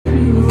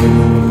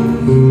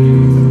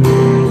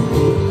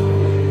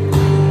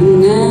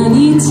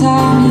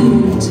time you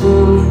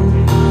return,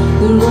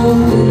 the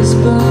road is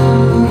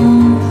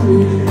burning.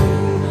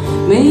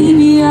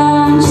 Maybe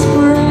I'm just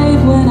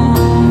brave when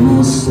I'm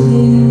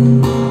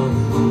asleep.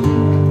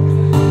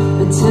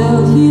 I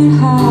tell you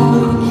how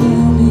you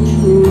kill me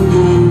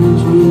in my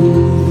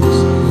dreams.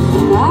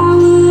 I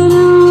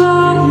wouldn't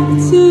like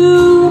to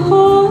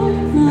hold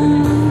my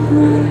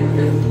breath,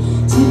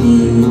 to be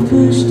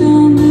pushed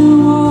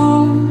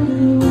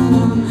underwater when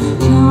I'm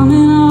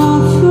coming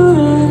up for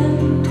air.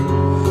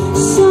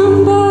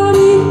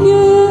 Somebody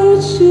good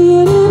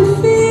shouldn't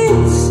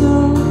feel so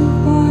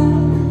bad,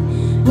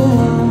 but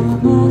I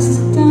must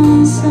have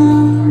done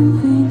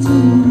something to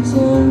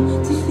deserve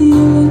to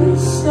feel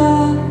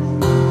sad.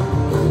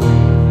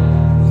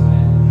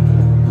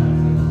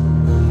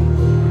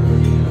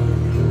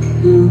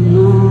 And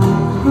my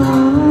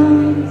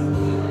heart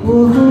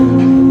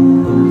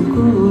won't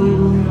go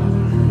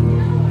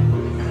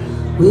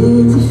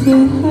with the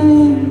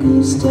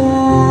fingers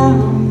down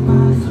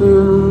my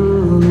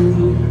throat.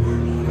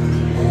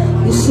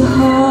 It's a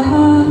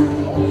hard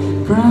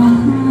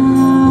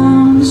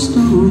brown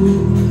stone,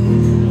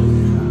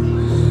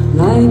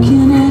 like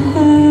an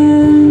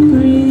embryo.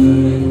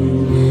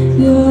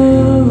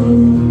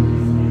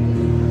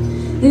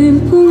 It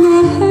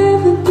will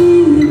never be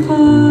a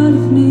part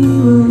of me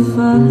worth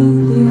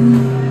finding.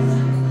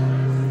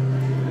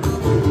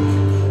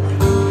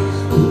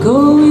 I'm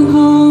going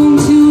home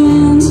to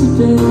answer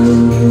bed,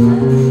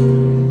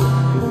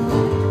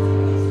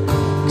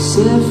 'cause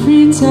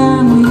every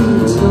time we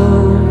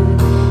talk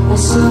I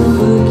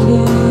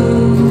suffocate.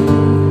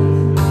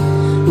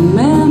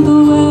 Remember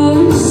where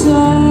you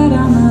said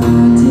I'm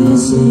a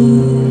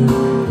disease,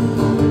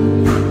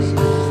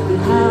 and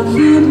how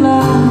you'd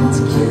like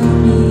to kill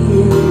me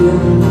in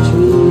your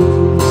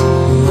dreams.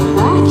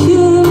 I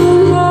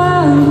couldn't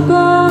help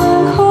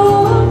but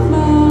hold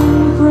my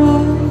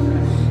breath.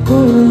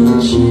 We're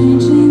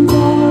changing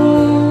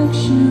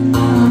direction,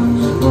 I'm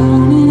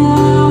running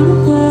out of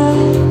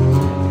bed.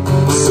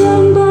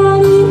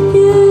 Somebody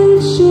good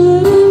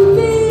shouldn't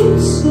be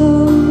so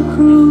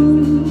cruel,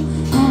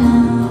 and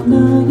I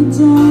know you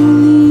don't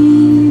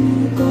mean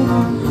it, but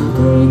I'm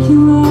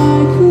breaking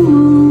like a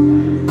wound.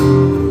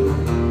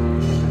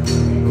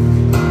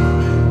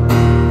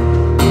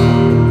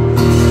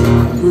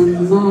 And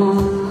my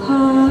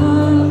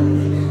heart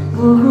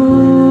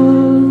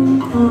won't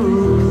go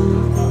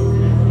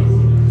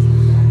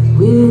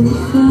with the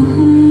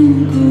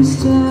fingers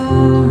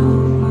down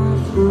my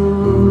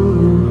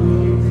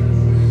throat.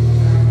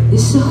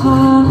 It's a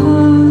hard